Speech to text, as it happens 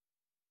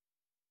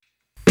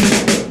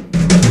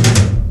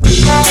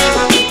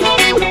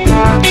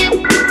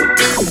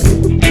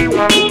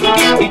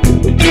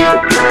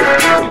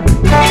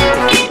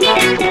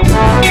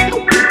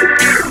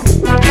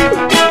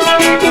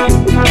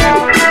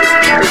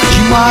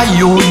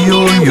maio,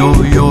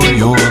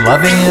 io, lá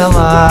vem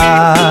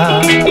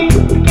ela.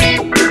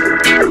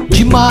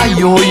 De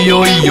maio,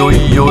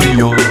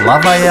 io, lá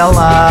vai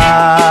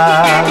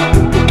ela.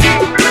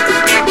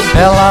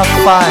 Ela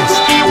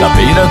faz da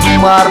beira do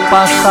mar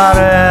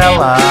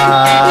passarela.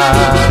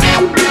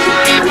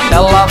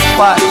 Ela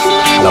faz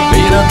da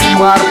beira do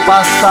mar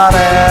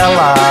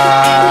passarela.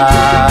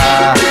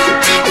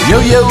 E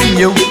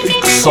eu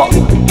fico só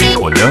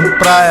olhando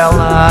pra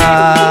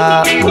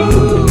ela.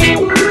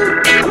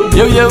 E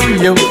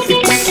eu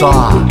fico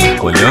só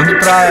olhando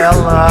pra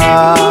ela.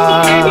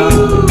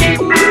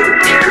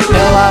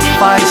 Ela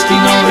faz que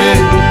não vê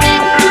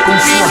com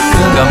sua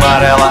canga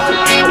amarela.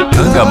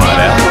 Canga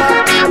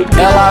amarela.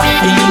 Ela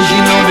finge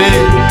não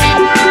ver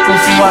com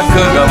sua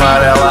canga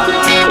amarela.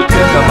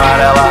 Canga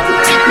amarela.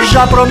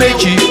 Já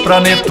prometi pra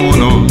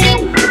Netuno,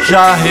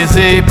 já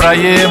rezei pra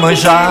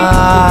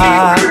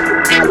Iemanjá.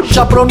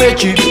 Já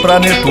prometi pra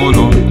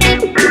Netuno,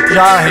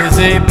 já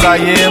rezei pra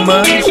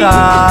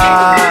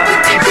Iemanjá.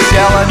 Se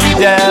ela me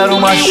der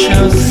uma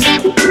chance,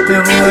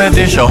 eu vou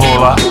deixar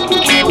rolar,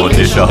 vou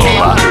deixar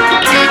rolar.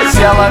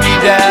 Se ela me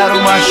der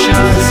uma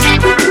chance,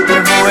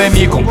 eu vou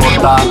me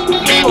comportar,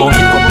 vou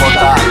me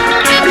comportar.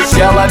 Se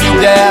ela me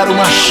der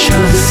uma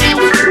chance,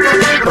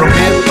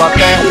 prometo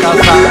até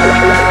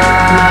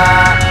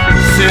casar.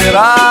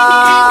 Será?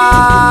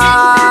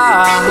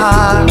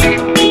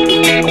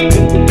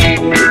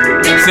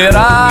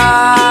 Será?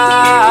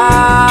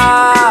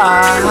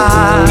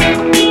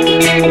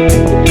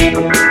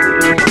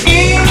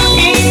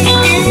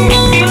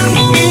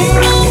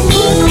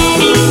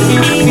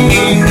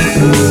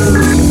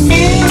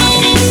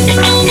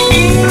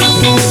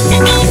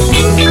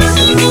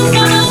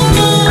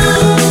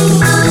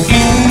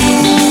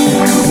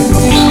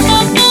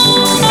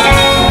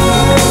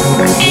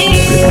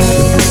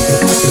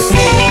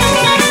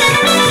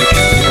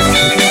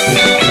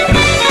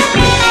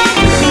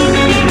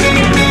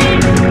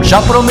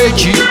 Já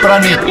prometi pra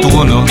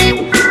Netuno,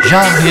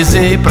 já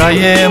rezei pra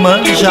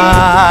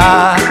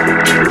Iemanjá.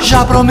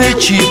 Já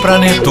prometi pra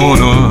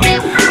Netuno,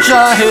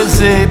 já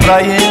rezei pra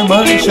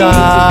Iemanjá.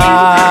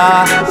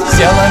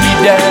 Se ela me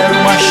der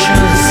uma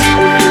chance,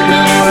 eu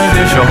vou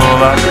deixar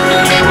rolar,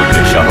 vou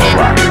deixar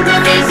rolar.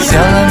 Se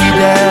ela me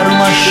der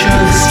uma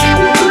chance,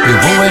 eu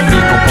vou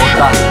me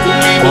comportar,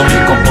 vou me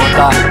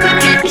comportar.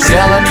 Se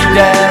ela me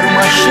der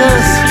uma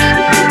chance,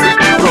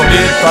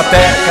 prometo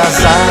até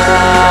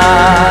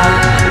casar.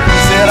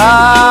 Será?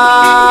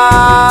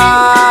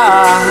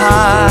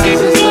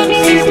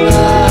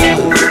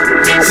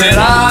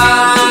 Será?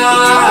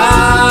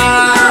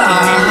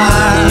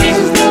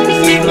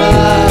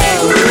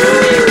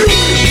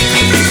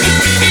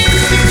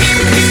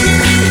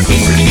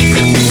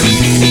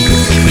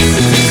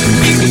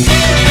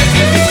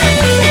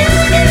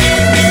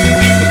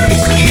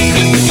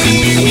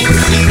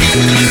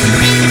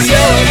 Se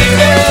ela me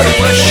der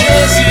uma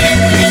chance,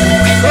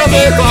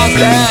 prometo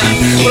até.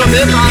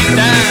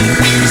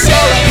 Se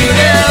ela me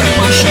der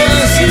uma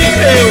chance,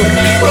 eu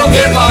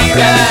prometo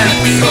até.